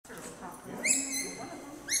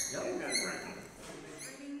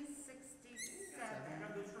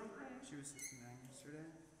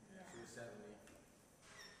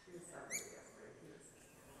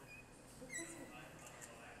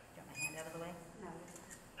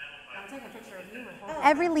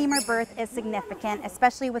Every lemur birth is significant,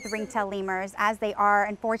 especially with ringtail lemurs, as they are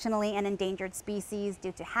unfortunately an endangered species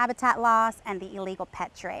due to habitat loss and the illegal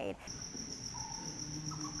pet trade.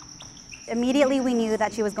 Immediately we knew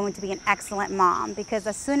that she was going to be an excellent mom, because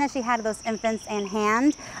as soon as she had those infants in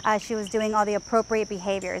hand, she was doing all the appropriate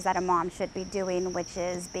behaviors that a mom should be doing, which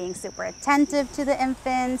is being super attentive to the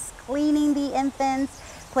infants, cleaning the infants,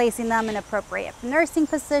 placing them in appropriate nursing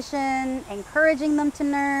position, encouraging them to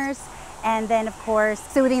nurse, and then of course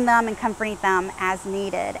soothing them and comforting them as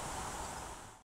needed.